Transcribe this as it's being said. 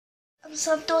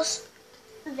Santos.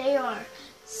 They are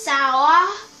Sao,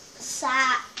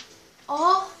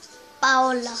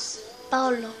 Paolo.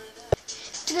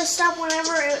 It's gonna stop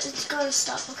whenever it's gonna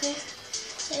stop, okay?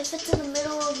 So if it's in the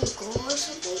middle of a goal or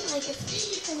something, like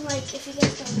if you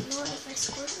guys don't know if I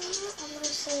scored or not, I'm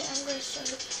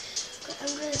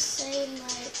gonna say in the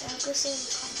comments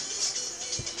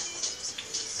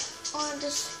on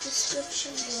this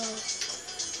description below.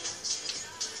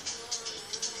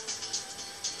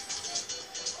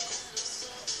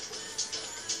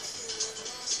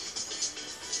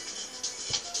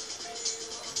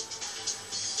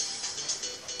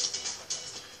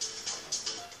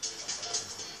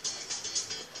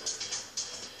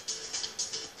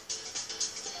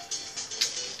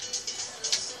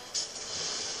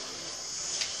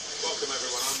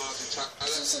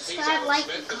 Subscribe, like,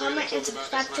 and comment, and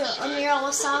subscribe to Amir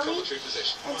Al-Wasabi,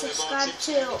 and subscribe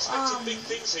to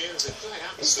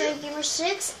Instagram Gamer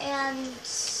 6 and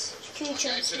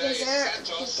Q-Chance, because they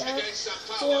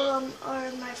are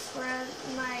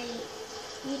my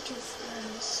YouTube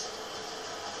friends.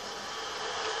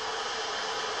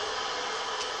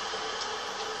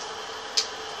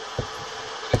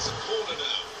 It's a corner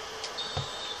now.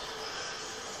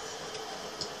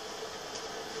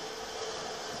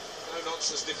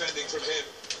 Nonsense defending from him.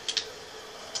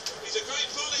 He's a great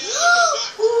volley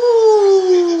back.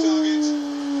 Hit the target.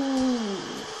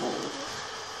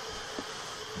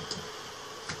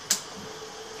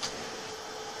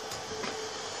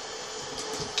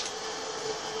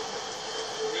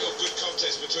 Real good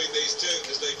contest between these two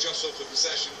as they jostle for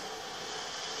possession.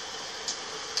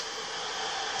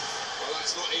 Well,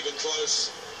 that's not even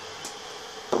close.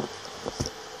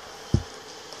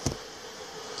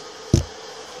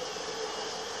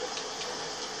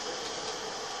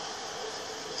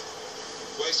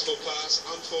 Wasteful pass,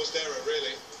 unforced error,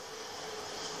 really.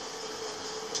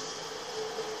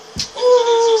 It was an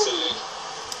easy save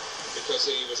because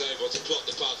he was able to plot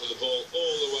the path of the ball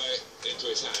all the way into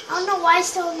his hands. I don't know why I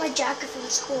still have my jacket from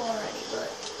school already, but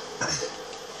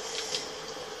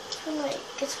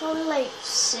it's probably like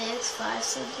 6, 5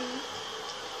 something.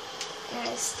 And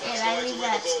I leave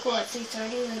at school at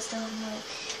 3:30, and I still have my.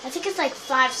 I think it's like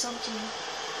 5 something.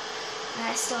 And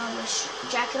I still have my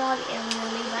jacket on, and I'm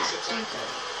gonna leave at 3:30.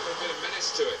 A bit of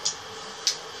menace to it.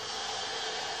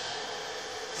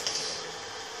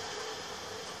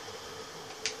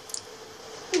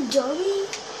 Dummy?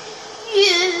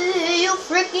 Yeah, you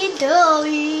freaking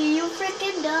dummy. You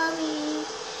freaking dummy.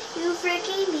 You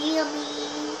freaking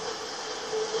dummy.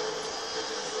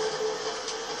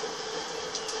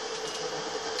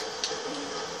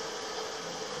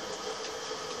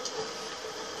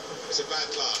 It's a bad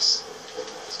pass.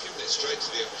 He's given it straight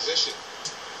to the opposition.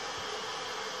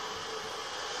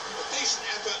 A decent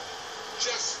effort,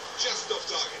 just off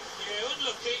target. Yeah,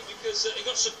 unlucky because he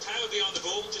got some power behind the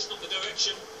ball, just not the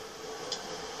direction.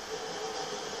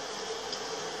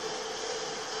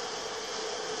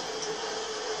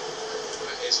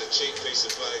 That is a cheap piece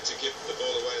of play to give the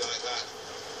ball away like that.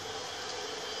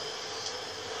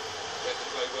 Read the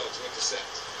play well to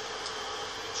intercept.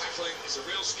 Tackling is a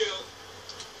real skill.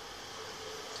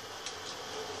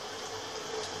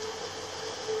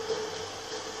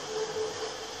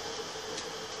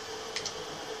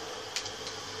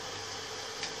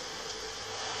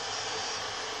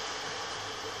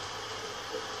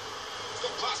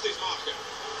 Past his marker.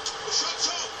 The shot's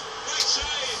on. Great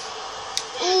save.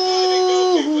 Diving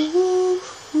goalkeeper.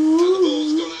 And the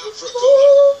ball's gone out for a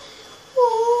corner.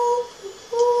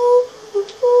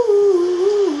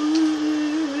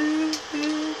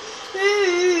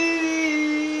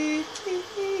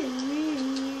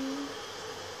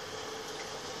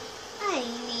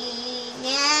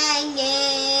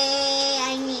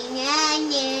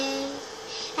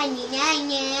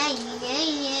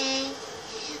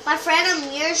 My friend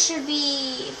Amir should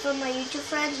be, from my YouTube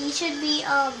friend, he should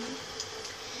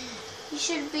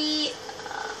be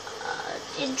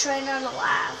in Try Not to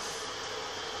Laugh.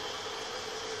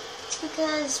 It's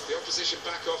because The opposition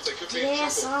back off, they could be in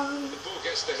trouble. The ball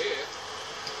gets to here.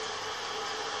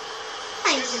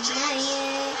 Here's the chance.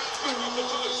 Back off the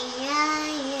post.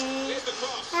 Here's the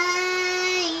cross.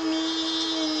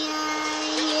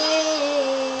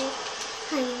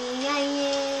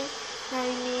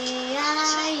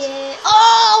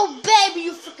 Oh, baby,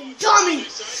 you freaking dummy!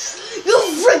 You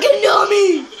freaking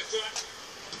dummy!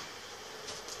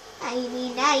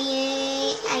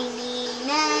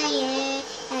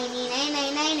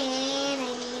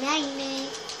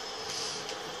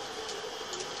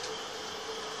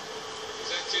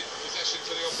 Presented possession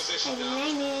to the opposition now.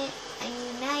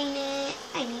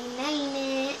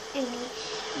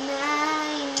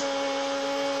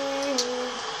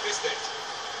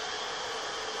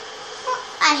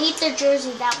 I hate their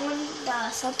jersey. That one, the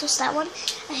Santos, that one.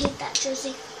 I hate that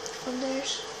jersey from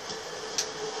theirs.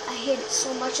 I hate it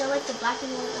so much. I like the black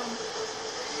and white one.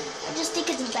 I just think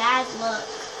it's a bad look.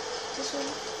 This one.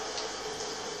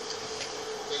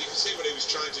 Well, you can see what he was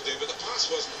trying to do, but the pass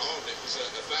wasn't on. It was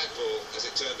a bad ball, as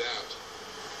it turned out.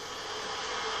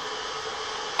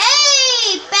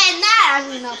 Hey, Ben, that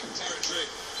has nothing. Territory.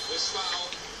 This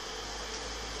foul.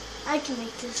 I can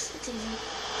make this. It's easy.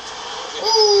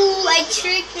 Ooh, I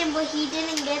tricked him, but he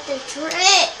didn't get the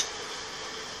trick.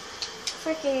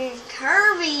 Freaking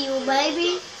curvy, you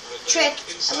baby. Trick.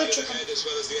 I would trick him.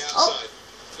 Oh,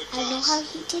 I know how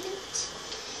he didn't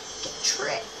get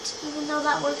tricked. Even though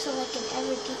that works on like in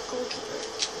every goalkeeper.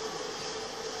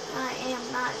 I am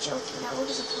not joking. That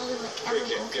works on probably like every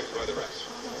goalkeeper. I don't know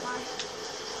why.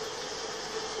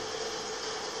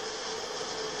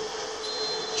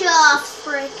 Just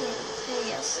freaking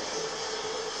pass it.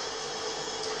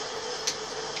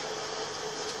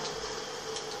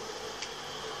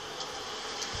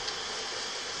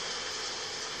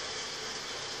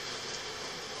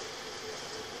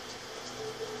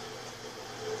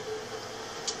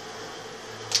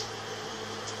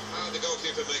 The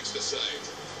goalkeeper makes the save.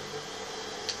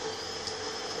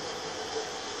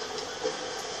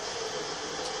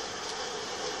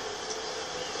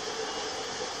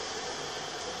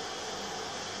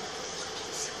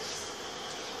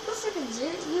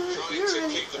 You're Trying to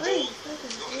really keep the great. ball.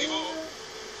 Not anymore.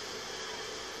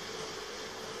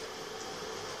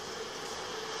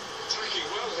 Attacking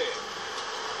well here.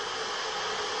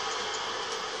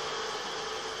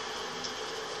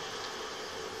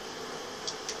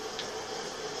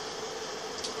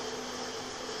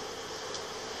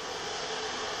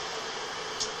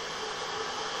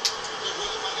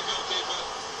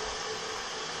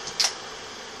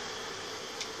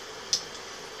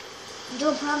 I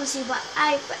don't promise you, but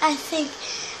I think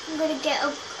I'm gonna get a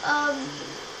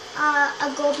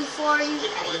goal before you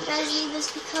guys leave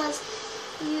this because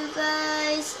you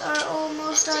guys are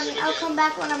almost done. I'll come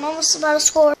back when I'm almost about to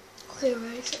score. Okay,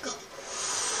 ready to go.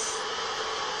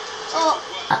 Oh,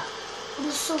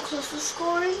 I'm so close to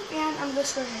scoring, and I'm gonna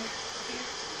score here.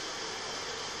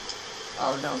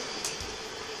 Oh no.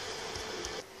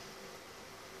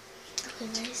 Okay,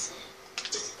 nice.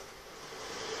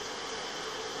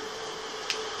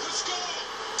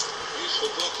 Useful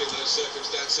block in those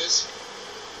circumstances.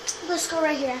 I'm gonna score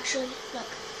right here, actually. Look.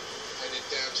 Headed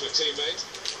down to a teammate.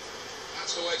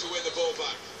 That's the way to win the ball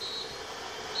back.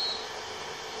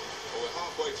 Well, we're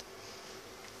halfway.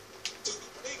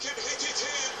 He can hit it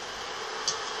here.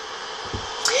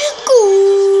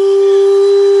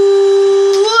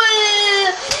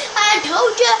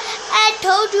 I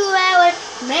told you I would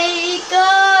make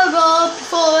a goal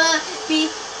before we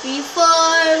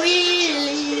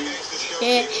leave.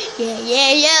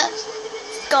 Yeah.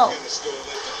 Go.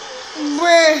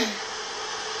 Brr.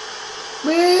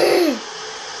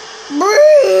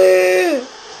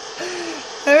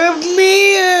 Help me.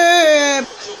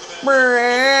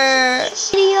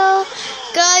 Video,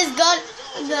 guys, got.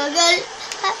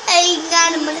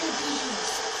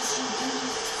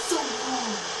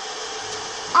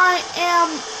 I am.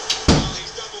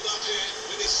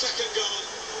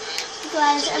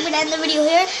 Guys, I'm gonna end the video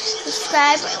here.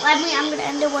 Subscribe, like me. I'm gonna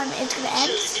end it when it's gonna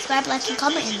end. Subscribe, like, and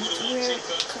comment. And we're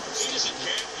close.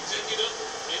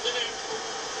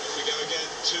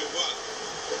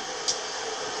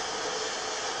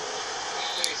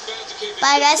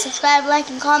 Bye, guys. Subscribe, like,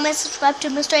 and comment. Subscribe to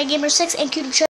Mr. Gamer 6 and YouTube.